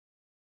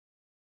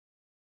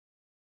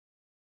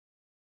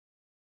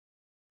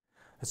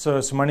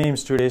So my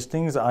name's Stuart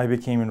Hastings. I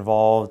became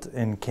involved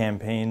in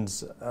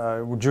campaigns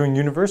during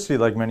university,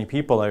 like many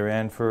people. I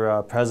ran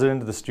for president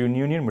of the student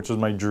union, which was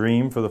my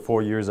dream for the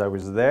 4 years I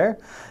was there,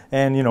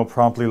 and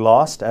promptly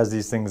lost, as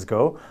these things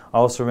go. I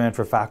also ran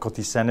for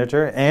faculty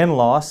senator and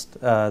lost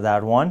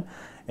that one.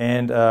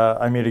 And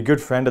I made a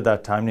good friend at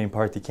that time named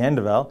Parthi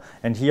Kandavel,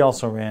 and he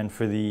also ran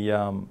for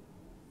the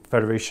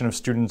Federation of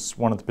Students,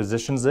 one of the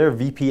positions there,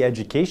 VP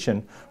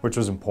Education, which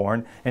was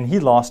important, and he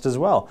lost as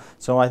well.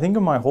 So I think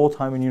in my whole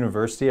time in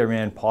university, I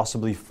ran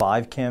possibly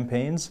 5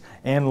 campaigns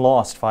and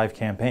lost 5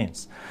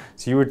 campaigns.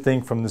 So you would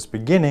think from this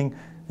beginning,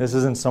 this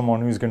isn't someone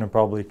who's going to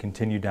probably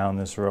continue down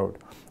this road.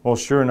 Well,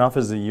 sure enough,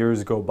 as the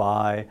years go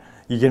by,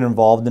 you get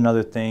involved in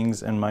other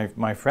things, and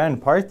my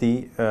friend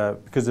Parthi,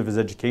 because of his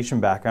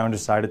education background,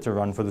 decided to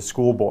run for the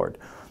school board.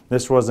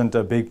 This wasn't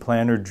a big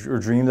plan or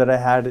dream that I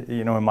had,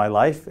 in my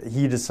life.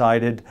 He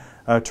decided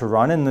to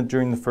run, and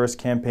during the first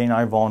campaign,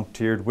 I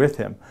volunteered with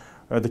him.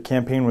 The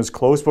campaign was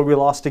close, but we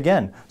lost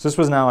again. So this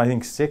was now, I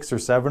think, 6 or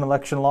 7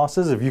 election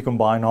losses, if you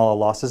combine all the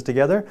losses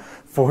together.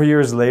 4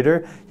 years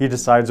later, he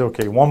decides,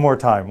 okay, one more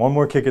time, one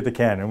more kick at the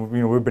can. And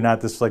we've been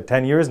at this for like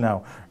 10 years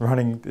now,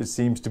 running, it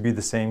seems to be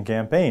the same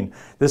campaign.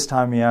 This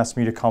time he asked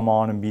me to come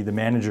on and be the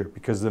manager,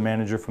 because the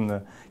manager from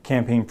the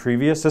campaign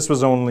previous, this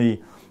was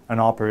only an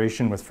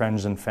operation with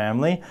friends and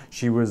family.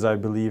 She was, I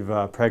believe,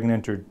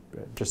 pregnant or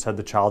just had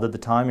the child at the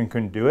time and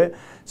couldn't do it.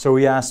 So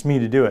he asked me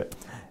to do it.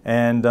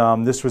 And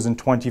this was in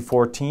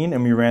 2014,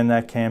 and we ran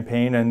that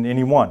campaign, and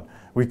he won.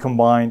 We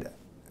combined,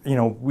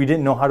 we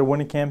didn't know how to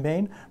win a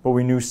campaign, but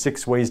we knew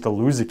 6 ways to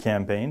lose a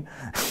campaign.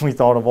 We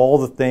thought of all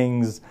the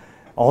things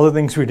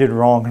we did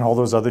wrong in all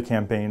those other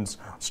campaigns,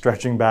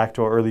 stretching back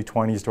to our early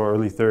 20s to our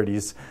early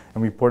 30s,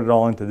 and we put it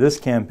all into this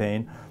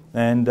campaign.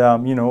 And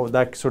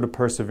that sort of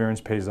perseverance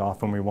pays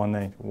off when we won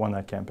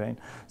that campaign.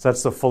 So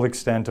that's the full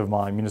extent of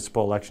my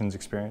municipal elections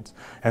experience.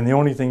 And the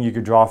only thing you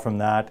could draw from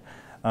that,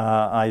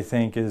 I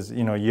think, is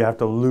you have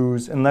to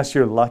lose. Unless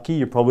you're lucky,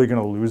 you're probably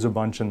going to lose a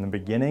bunch in the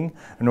beginning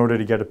in order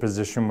to get a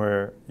position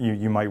where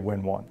you might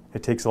win one.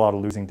 It takes a lot of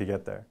losing to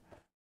get there.